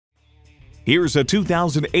Here's a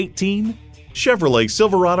 2018 Chevrolet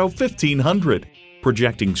Silverado 1500,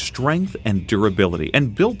 projecting strength and durability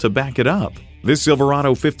and built to back it up. This Silverado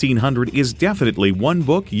 1500 is definitely one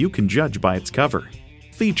book you can judge by its cover.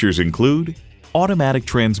 Features include automatic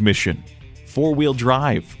transmission, four-wheel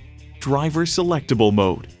drive, driver selectable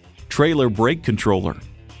mode, trailer brake controller,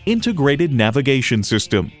 integrated navigation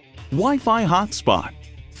system, Wi-Fi hotspot,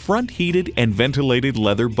 front heated and ventilated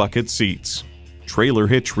leather bucket seats, trailer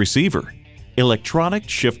hitch receiver, electronic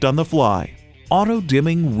shift on the fly,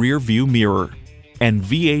 auto-dimming rear view mirror, and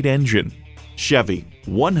V8 engine. Chevy,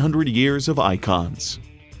 100 years of icons.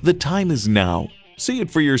 The time is now. See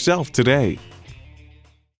it for yourself today.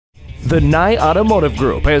 The Nye Automotive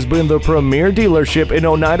Group has been the premier dealership in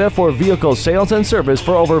Oneida for vehicle sales and service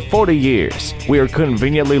for over 40 years. We are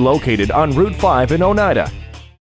conveniently located on Route 5 in Oneida.